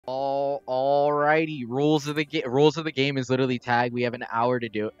Alrighty, rules of the game. Rules of the game is literally tag. We have an hour to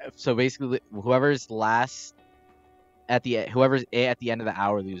do it. So basically, whoever's at the end of the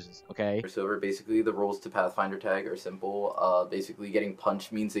hour loses. Okay. So basically, the rules to Pathfinder tag are simple. Basically, getting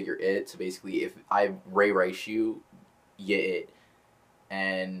punched means that you're it. So basically, if I Ray Rice you, you it,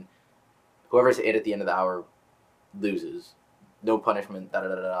 and whoever's it at the end of the hour loses. No punishment,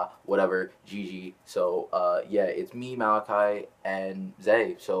 whatever, GG. So, yeah, it's me, Malachi, and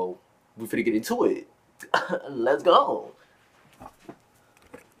Zay. So, we're finna get into it. Let's go.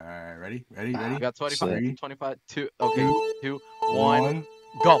 Alright, ready? We got 25, Three, 25, 2, okay, 2, 1,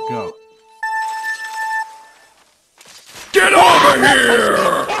 go. Get over here!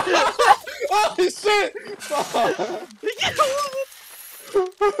 Oh, shit!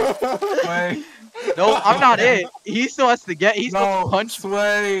 Wait. No, I'm not it. He still has to get. He's still punch me.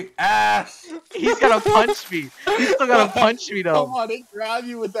 Sway ass. He's gonna punch me. He's still gonna punch me though. Come on, they grab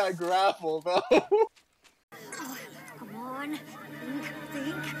you with that grapple, bro. Come on,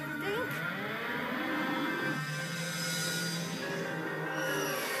 think.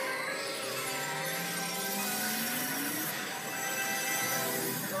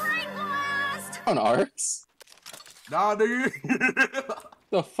 Brain blast! On arcs? Nah, nigga.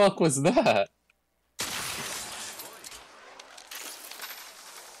 The fuck was that?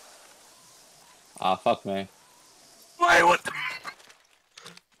 Ah, fuck me. Wait, what the?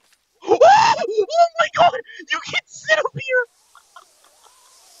 Oh my god! You can sit up here!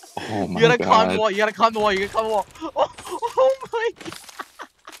 Oh my You gotta god. climb the wall, you gotta climb the wall, Oh my god!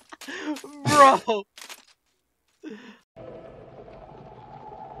 Bro!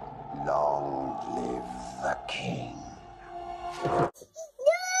 Long live the king.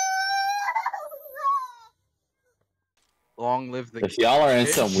 Long live the If y'all are in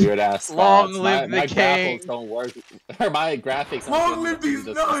some weird ass spots, Long live the my king. grapples don't work. My graphics. Long live these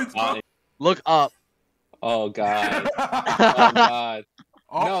nuts, bro. Look up. Oh god. Oh god.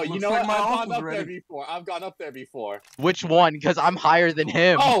 Oh, No, you looks know like what? my I've ult gone was up there ready. before. I've gone up there before. Which one? Because I'm higher than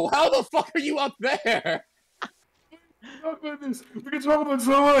him. Oh, how the fuck are you up there? Talk about this. We can talk about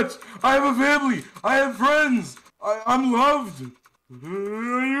so much. I have a family. I have friends. I'm loved.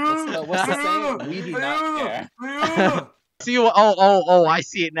 What's the saying? We do not care. See what? Oh! I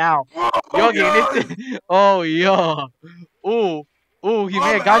see it now. Yo, oh, yo. Ooh, he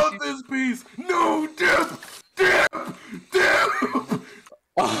may have got you. This piece. No dip.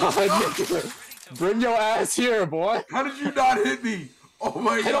 Bring your ass here, boy. How did you not hit me? Oh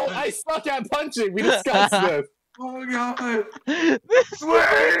my god. I suck at punching. We discussed this. Oh god. This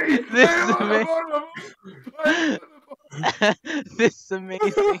is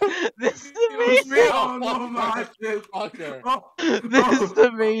amazing. This is amazing. Oh no, my shit. Fucker. This is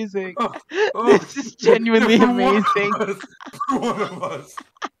amazing. This is genuinely amazing. For one of us.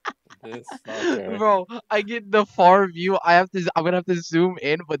 This fucker. Bro, I get the far view. I'm gonna have to zoom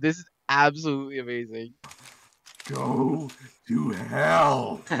in, but this is absolutely amazing. Go to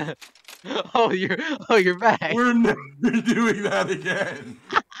hell. Oh, you're back. We're never doing that again.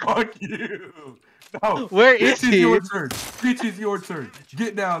 Fuck you. No. Where is Peach he? Your turn. Peach, it's your turn.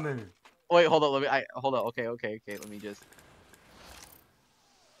 Get down there. Wait, hold on. Hold on. Okay. Let me just.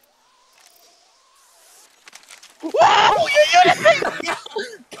 Whoa! Yeah.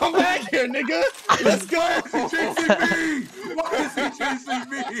 Come back here, nigga. Let's go. Why is he chasing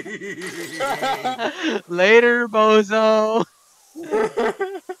me? Later, bozo.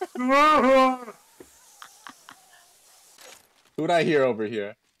 Who'd I hear over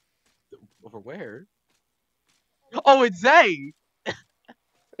here? Over where? Oh, it's Zay.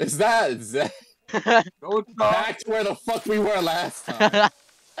 Is that Zay? Don't stop. Back to where the fuck we were last time.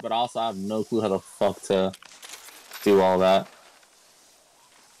 But also, I have no clue how the fuck to do all that.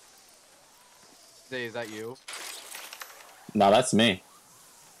 Zay, is that you? No, that's me.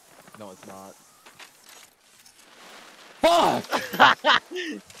 No, it's not. Fuck!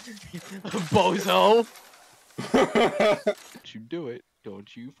 Bozo. Don't you do it.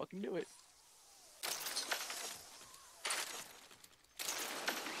 Don't you fucking do it.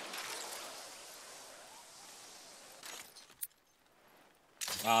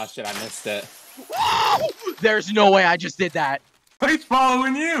 Ah, shit, I missed it. There's no way I just did that. He's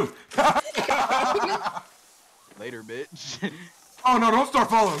following you. Later, bitch. Oh no, don't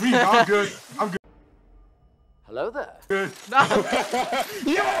start following me. I'm good. Hello there. Good. No.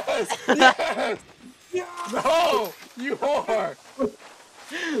 Yes! Yes! No! You whore!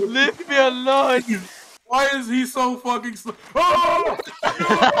 Leave me alone. Why is he so fucking slow? Oh!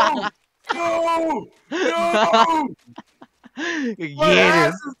 No! My Get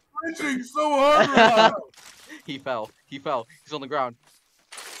ass him. is twitching so hard right now. He fell. He's on the ground.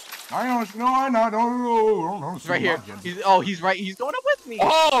 I know. No, I not. Don't He's right here. He's right. He's going up with me.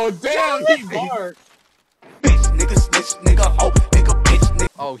 Oh damn, he barked.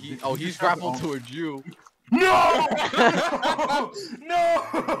 Oh, he's grappled towards you. No!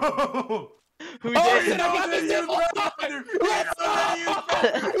 No! Who's Oh, it? shit, I got the zip line!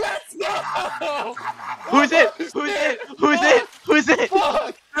 Let's go! Who's it? Who's it? Who's it? Who's it?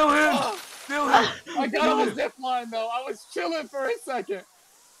 Fuck! Still him! Still him! I got on the zip line though. I was chilling for a second.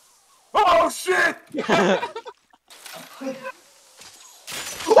 Oh shit!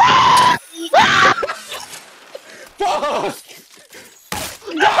 Fuck!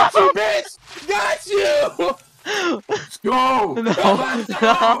 Got you, bitch! Got you! Let's go! No. Let's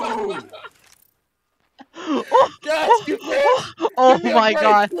go! Got you, bitch! Oh Give me a my break,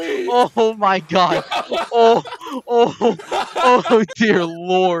 god. please. Oh my god. Oh dear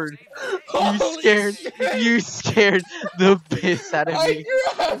lord. Holy shit. You scared the piss out of I me.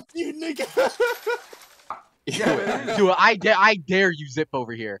 grabbed you, nigga! Yeah, Dude, I dare you zip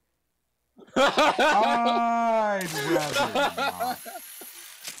over here. I'd rather not.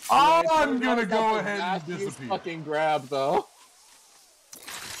 I'm gonna go ahead and disappear. Fucking grab though.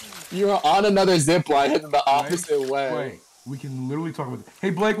 You're on another zip line heading the opposite way. Wait, we can literally talk about it. Hey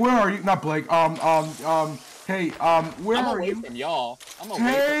Blake, where are you? Not Blake. Hey, where I'm are away you? from y'all. I'm away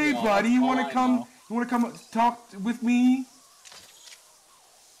Hey, from y'all. buddy, That's you all wanna I come? know. You wanna come talk with me?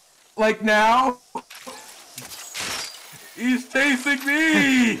 Like now? He's chasing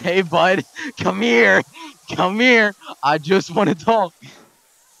me! Hey bud, come here. Come here. I just want to talk.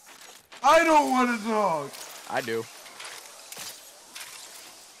 I don't want to talk. I do.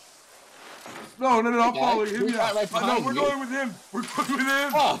 No, I'll Okay, follow you. we got right No, behind we're you. going with him. We're going with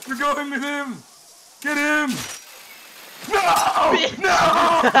him. Oh. We're going with him. Get him.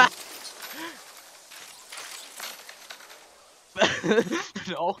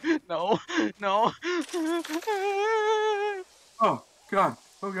 No! No! No. Oh, God.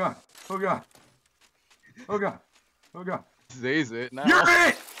 Oh, God. Oh, God. Oh, God. Oh, God. Says it now. You're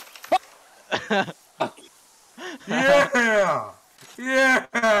it! Yeah!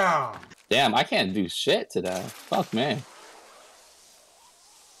 Yeah! Damn, I can't do shit today. Fuck man.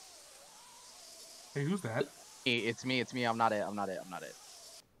 Hey, who's that? It's me. I'm not it.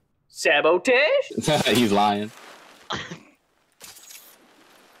 Sabotage? He's lying.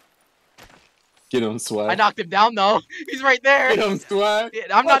 Get him, Swag. I knocked him down though. He's right there. Get him, Swag. Yeah,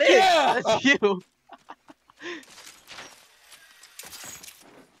 I'm not Fuck it. yeah! That's you.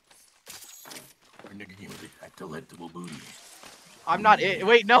 Our nigga came with that delectable booty. I'm not it.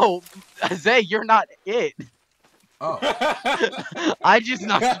 Wait, no. Zay, you're not it. Oh. I just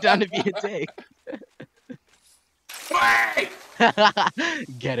knocked you down to be a dick. Wait!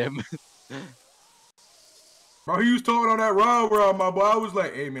 Get him. Bro, he was talking all that rah, my boy. I was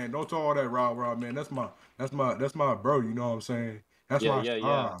like, hey man, don't talk all that rah, man. That's my bro, you know what I'm saying? That's Yeah, my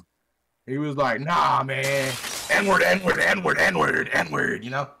yeah. He was like, nah, man. N-word, you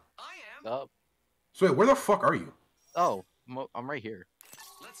know? Oh, So wait, where the fuck are you? I'm right here.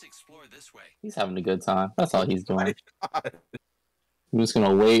 Let's explore this way. He's having a good time. That's all he's doing. I'm just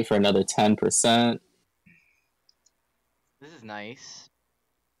gonna wait for another 10%. This is nice.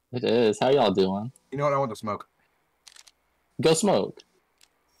 It is. How y'all doing? You know what? I want to smoke. Go smoke.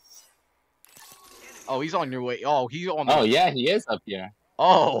 Oh, he's on your way. Oh, he's on. The... Oh yeah, he is up here.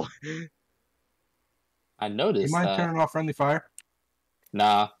 Oh. I noticed You mind that. turning off friendly fire?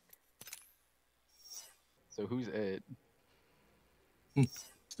 Nah. So who's it?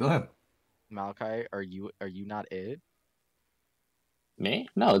 Still him. Malachi, are you not it? Me?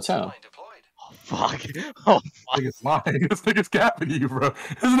 No, it's him. Oh fuck. Oh fuck. This nigga's lying. This nigga's capping you, bro.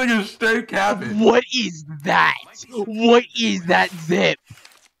 This nigga's straight capping. What is that? What is that zip?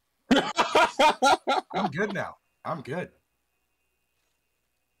 I'm good now. I'm good.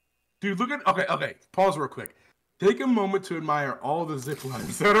 Dude, look at... Okay. Pause real quick. Take a moment to admire all the zip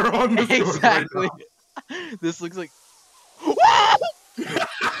lines that are on this course Exactly. right now. This looks like.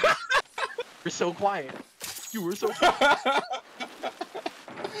 You're so quiet. You were so quiet.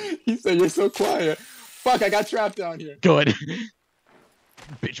 He said you're so quiet. Fuck, I got trapped down here. Good.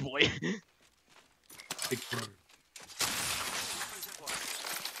 Bitch boy.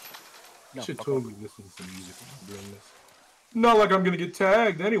 No, Should fuck totally listen to music when I'm doing this. Not like I'm gonna get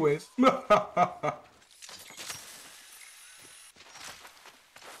tagged, anyways. Yo,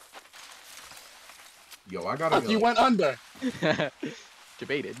 I gotta Fuck, go. you went under.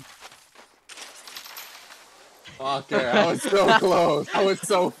 Debated. Fuck yeah, I was so close. I was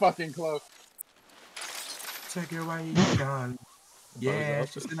so fucking close. Take it while you can. Yeah,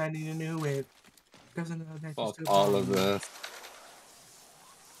 it's just that I need a new whip. Doesn't know that you Fuck still all want of me. this.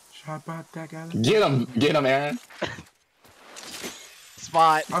 Shot about that guy. Get him, Aaron.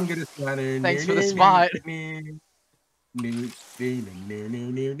 Spot. I'm gonna spot it. Thanks for the spot.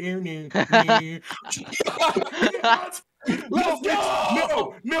 Let's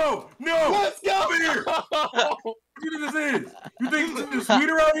go! No! Let's go! Come here! What do you think this is? You think it's sweet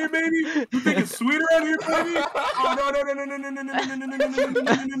around here, baby? You think it's sweet around here, baby?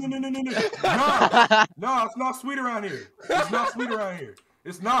 Oh no, it's not sweet around here. It's not sweet around here.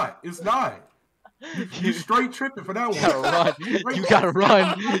 It's not. You straight tripping for that one. You gotta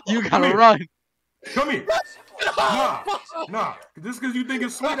run. You gotta run. Come here. Nah. Just because you think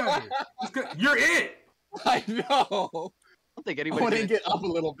it's sweet out here. You're it. I know. I don't think I anybody's want to gonna, get up a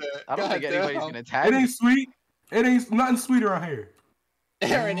little bit. I don't think anybody's gonna tag It me. ain't sweet. It ain't nothing sweet around here.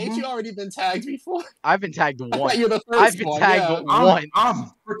 Aaron, ain't you already been tagged before? I've been tagged I thought once. you're the first I've been one, tagged yeah. once.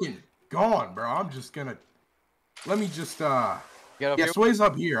 I'm freaking gone, bro. I'm just gonna. Let me just Get up Yeah, here. Sway's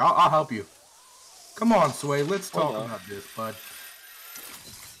up here. I'll help you. Come on, Sway. Let's talk Hold on. about this, bud.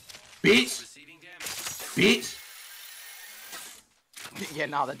 Bitch. Receiving damage. Bitch. Yeah,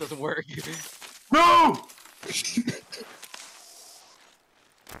 no, that doesn't work. No.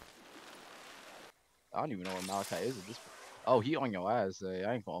 I don't even know where Malachi is at this point. Oh, he on your ass.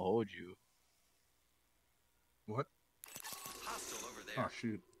 I ain't gonna hold you. What? Hostile over there. Oh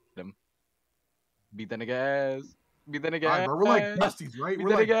shoot. Beat that nigga ass. Beat that nigga All right, ass. bro. We're like besties, right? Beat We're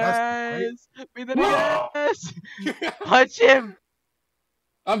that like nigga besties, right? ass. Beat that nigga ass. Punch him.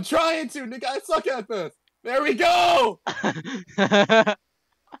 I'm trying to, nigga. I suck at this. There we go.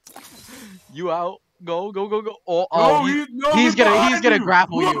 You out. Go. Oh, No, he's gonna behind you.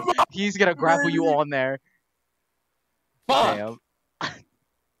 grapple you. Look He's gonna grapple you behind on there. Fuck. Damn.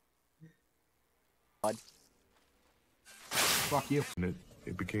 Fuck you. And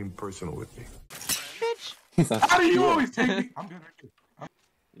it became personal with me. Bitch. How do you always take me? I'm good.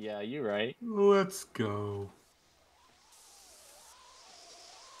 Yeah, you're right. Let's go.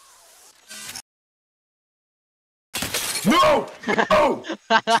 No! No!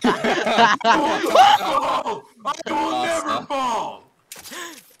 I will never fall!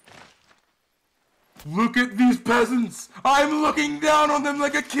 Look at these peasants! I'm looking down on them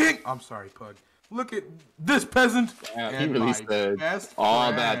like a king! I'm sorry, Pug. Look at this peasant! Yeah, he and really my said best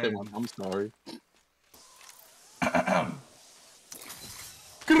all that. friend. I'm sorry.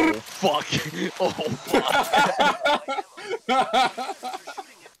 Fuck. Oh, fuck.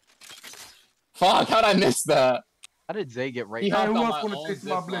 Fuck, how'd I miss that? How did Zay get right He now? Hey, hopped who on else my want to own taste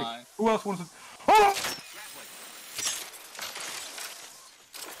my zip blade? line. Who else wants to... Oh!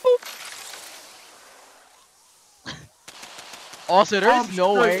 Also, there's I'm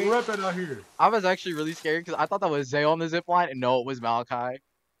no straight way. ripping out here. I was actually really scared because I thought that was Zay on the zip line, and no, it was Malachi.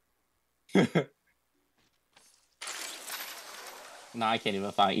 Nah, I can't even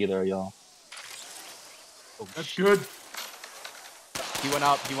find either of y'all. Oh, That's good. He went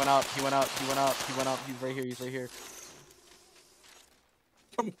up. He's right here. He's right here.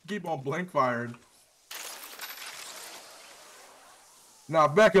 Keep on blank firing. Now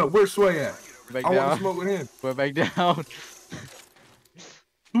back up. Where's Sway at? Back I want to down. smoke with him. We're back down.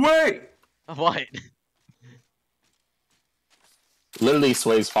 Sway! What? Literally,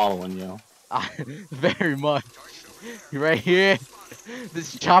 Sway's following you. Very much. You're right here.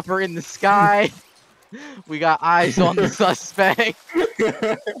 This chopper in the sky. We got eyes on the suspect.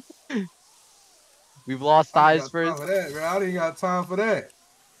 We've lost I eyes ain't for got time for that, bro. I ain't got time for that.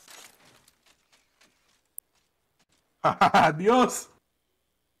 Adios.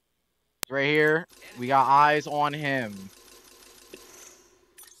 right here. We got eyes on him.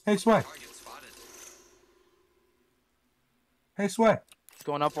 Hey, Sway. Target spotted. Hey, Sway. He's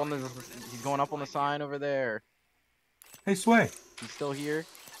going up on the sign over there. Hey, Sway. He's still here.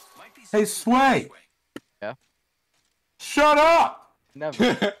 Might be Hey, something Sway. this way. Shut up. Never.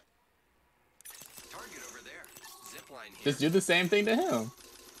 Target over there. Zipline here. Just do the same thing to him.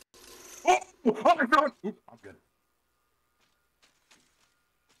 Oh, my God. Oop, I'm good.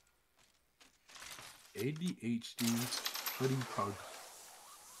 ADHD hoodie pug.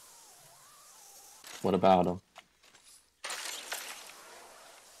 What about him?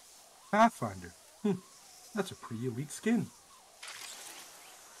 Pathfinder. That's a pretty elite skin.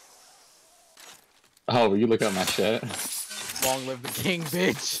 Oh, were you looking at my shit? Long live the king,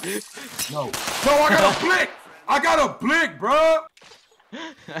 bitch. No, I got a blick. I got a blick, bro.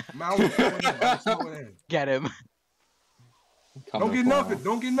 Get him. Don't get nothing.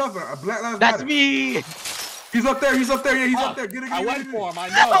 Don't get nothing. A Black Lives That's Matter. me. He's up there. He's up there. Yeah, he's Fuck. up there. Get it. I Get went it. for him. I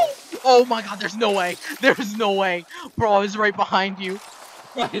know. Oh my god, there's no way. There's no way. Bro, I was right behind you.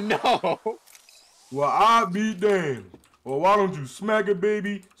 I know. Well, I be damned. Well, why don't you smack it,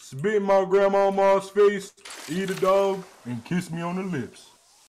 baby, spit in my grandmama's face, eat a dog, and kiss me on the lips?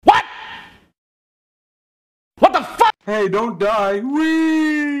 What? What the fuck? Hey, don't die.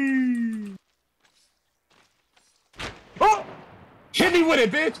 Whee! Oh! Hit me with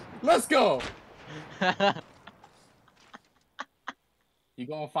it, bitch. Let's go. You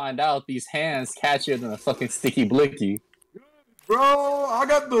gonna find out these hands catchier than a fucking sticky blicky. Bro, I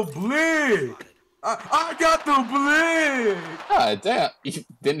got the blick. I got the blick. God damn, you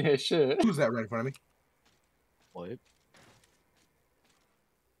didn't hit shit. Who's that right in front of me? What?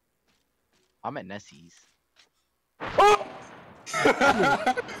 I'm at Nessie's. Oh!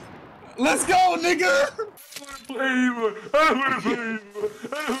 Let's go, nigga. I don't want to play anymore. I don't want to play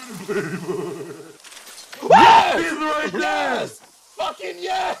anymore. Yes! He's right there. Yes! Fucking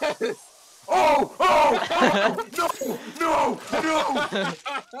yes! Oh! No!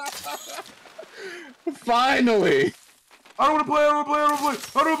 Finally! I don't want to play. I don't want to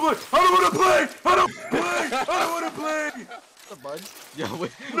play. What's up, bud? Yo,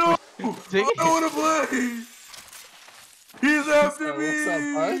 wait. No! Take I don't want to play. He's after me. What's up,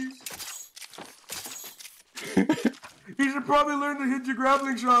 bud? You should probably learn to hit your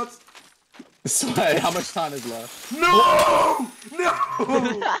grappling shots. Sweat, how much time is left? No!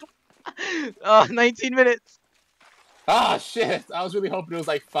 19 minutes. Ah, shit! I was really hoping it was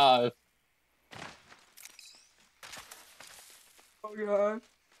like 5. Oh, God.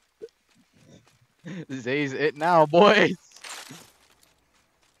 Zay's it now, boys.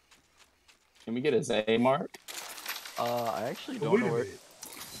 Can we get a Zay mark? I actually don't Wait know a where. minute.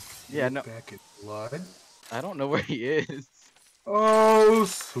 Yeah, no, Back in blood. I don't know where he is. Oh,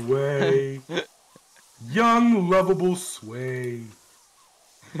 Sway. Young, lovable Sway.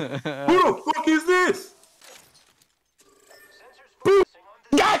 Who the fuck is this?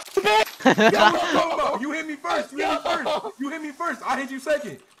 Got you, bitch! Yo, what you talking about? You hit me first. You hit me first. I hit you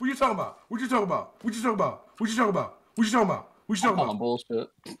second. What you talking about? What you talking I'm calling bullshit.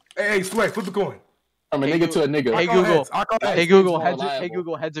 Hey, Sway, flip the coin. From a Hey, nigga to a nigga. Hey call Google. heads. I call Hey heads. Google. More Heads. Hey reliable.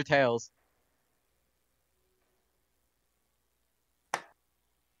 Google. Heads or tails?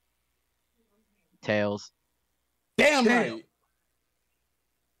 Tails. Damn Damn. right!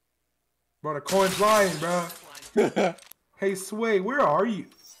 Bro, the coin's lying, bro. Hey, Sway, where are you?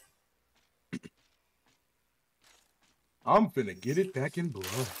 I'm finna get it back in blood.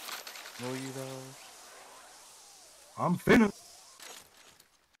 Will you though? I'm finna.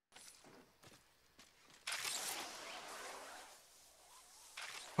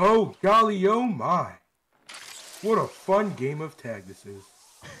 Oh, golly, oh my. What a fun game of tag this is.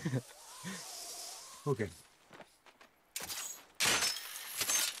 Okay.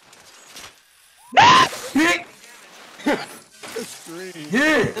 Hit!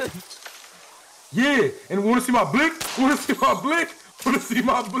 Yeah! Yeah! And wanna see my blick? Wanna see my blick? Wanna see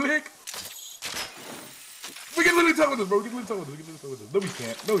my blick? We can literally talk with this, bro. We can literally talk with this. No, we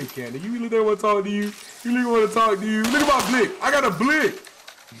can't. No, we can't. You really don't want to talk to you. You really want to talk to you. Look at my blick. I got a blick.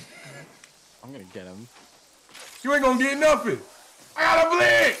 I'm gonna get him. You ain't gonna get nothing. I got a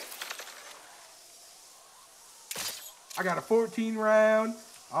blick. I got a 14 round.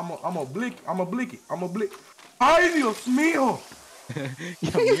 I'm a blick. Ay, Dios mío.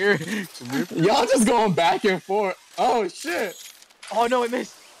 Come here. Come here. Y'all just going back and forth. Oh shit! Oh no, I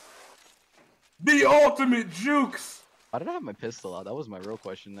missed. The ultimate jukes. Why did I have my pistol out? That was my real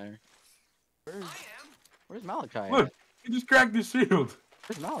question there. Where's Malachi Look, at? he just cracked the shield.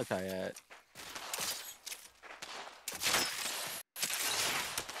 Where's Malachi at?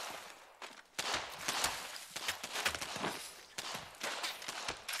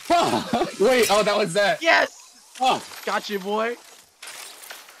 Wait, oh, that was that. Yes! Oh, Got you, boy.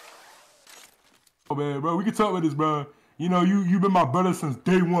 Oh man, bro, we can talk about this, bro. You know, you been my brother since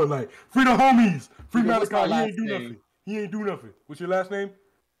day one. Like, free the homies. Free Nigga, what's my Malachi. He last ain't do name? nothing. He ain't do nothing. What's your last name?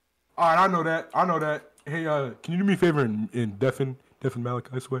 All right, I know that. Hey, can you do me a favor and deafen Malachi,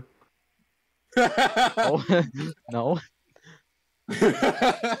 I swear? Oh, no.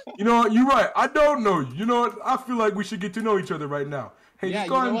 You know what? You're right. I don't know you. You know what? I feel like we should get to know each other right now. Hey, yeah, just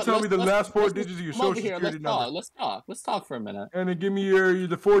go ahead and what? tell me the last four let's- digits of your come over social here. security Let's number. talk. Let's talk for a minute. And then give me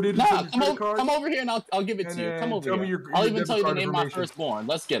the 4 digits Nah, of your credit card. come over here and I'll give it And to you. Come then over tell me here. your I'll debit even tell you the card name of my information. firstborn.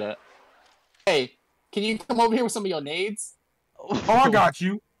 Let's get it. Hey, can you come over here with some of your nades? Oh, I got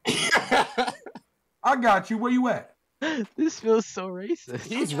you. I got you. Where you at? This feels so racist.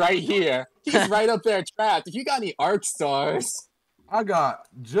 He's right here. He's right up there trapped. If you got any arc stars. I got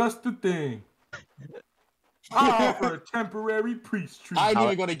just the thing. I offer a temporary priest treatment. I ain't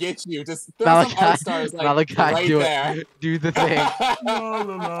even gonna get you. Just throw Malachi, some art stars like Malachi, right do there. it. Do the thing. La, la,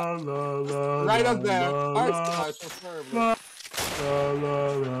 la, la, la, Right la, up there. la, Art la, stars preferably. la,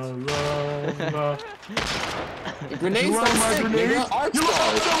 la, la, la. Grenades You don't like my stick, grenades? nigga. Art You like my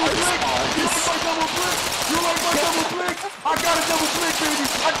stars. double Art flick? You like stars. my double flick? You like my double flick? I got a double flick, baby.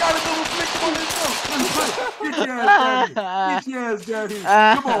 I got a double flick. Come on, let's go. Let's go. Get your ass down here. Get your ass down here.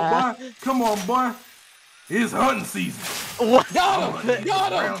 Come on, boy. Come on, boy. It's hunting season. What? Got him!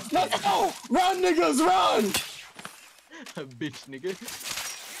 Got him! Let's go! Run, niggas, run! Bitch, nigga.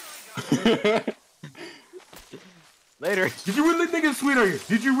 Later. Did you really think it's sweeter here?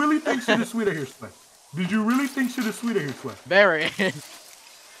 Did you really think shit is sweeter here, Slay? Did you really think shit is sweeter here, Slay? Very.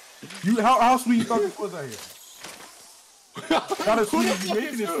 How sweet you thought this was out here? Not as sweet as you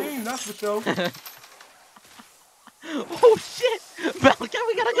making it seem, that's for sure. Oh shit! Malachi,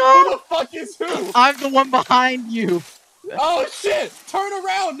 we gotta Who go! the fuck is who? I'm the one behind you! Oh shit! Turn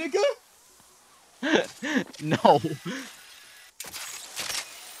around, nigga! No.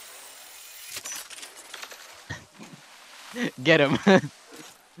 Get him.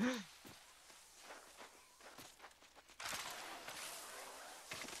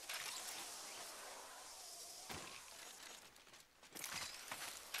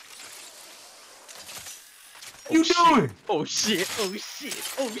 What you doing? Oh shit, oh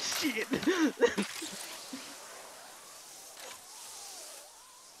shit, oh shit.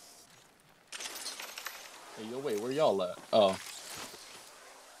 Hey, yo, wait, where y'all at? Oh. Oh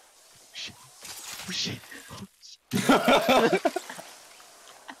shit.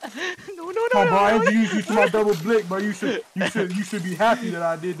 No, no, no, Come on, no, bro. I no, introduced you to my double blick, bro. You should be happy that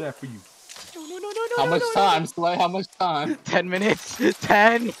I did that for you. no, no, no, no, How no, much no, time, Slay? How much time? 10 minutes.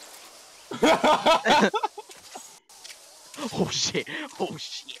 10. Oh shit. Oh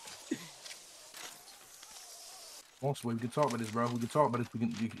shit. Come on, Sway, we can talk about this, bro. We can talk about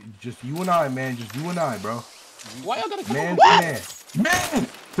this. Just you and I, man. Just you and I, bro. Why y'all gotta come Man over? to man. Man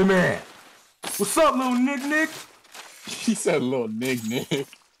to man. What's up, little Nick? He said little nig.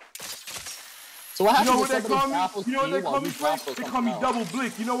 So what You happened know when what they somebody call me? baffles You know what you they while call me, you Sway? baffle They call something me else? Double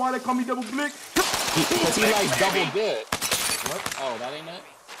Blick. You know why they call me Double Blick? Because he like double dip. What? Oh, that ain't it?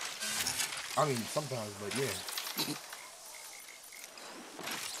 I mean, sometimes, but yeah.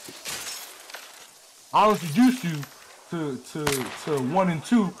 I'll introduce you to 1 and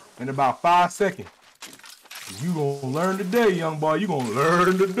 2 in about 5 seconds. You gonna learn today, young boy. You gonna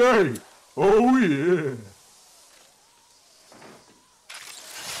learn today. Oh yeah.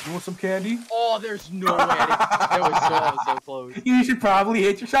 You want some candy? Oh, there's no way. That was so close. You should probably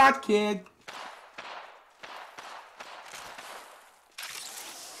hit your shot, kid.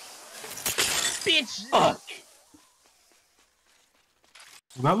 Bitch. Fuck.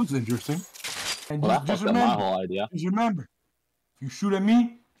 Well, that looks interesting. And Well, that just fucked up my remember, whole idea. just remember, if you shoot at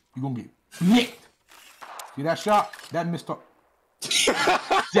me, you're gonna get flicked. See that shot? That missed up.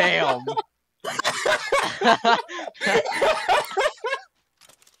 Damn.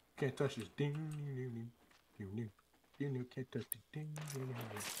 Can't touch this. Ding, ding, ding, ding, ding, can't touch this. Ding, ding, ding,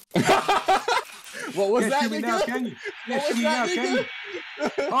 ding. What was Can't that, shoot me now, nigga? can you? Can't What shoot was me now, that, can you?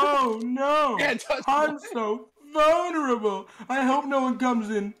 nigga? Oh no! Can't touch I'm me. so vulnerable. I hope no one comes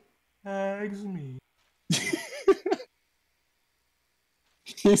and tags me.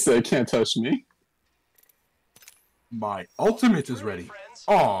 He said, "Can't touch me." My ultimate is ready.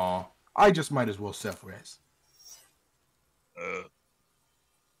 Aw, I just might as well self-res.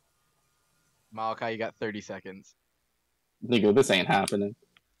 Malachi, you got 30 seconds. Nigga, this ain't happening.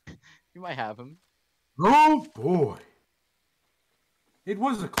 You might have him. Oh boy. It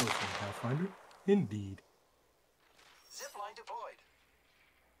was a close one, Pathfinder. Indeed. Zipline deployed.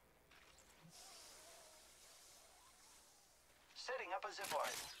 Setting up a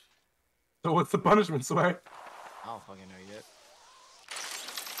zipline. So what's the punishment, Sway? I don't fucking know yet.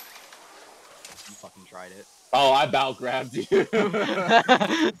 You fucking tried it. Oh, I bout grabbed you.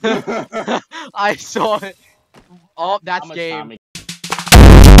 I saw it. Oh, that's How much game. time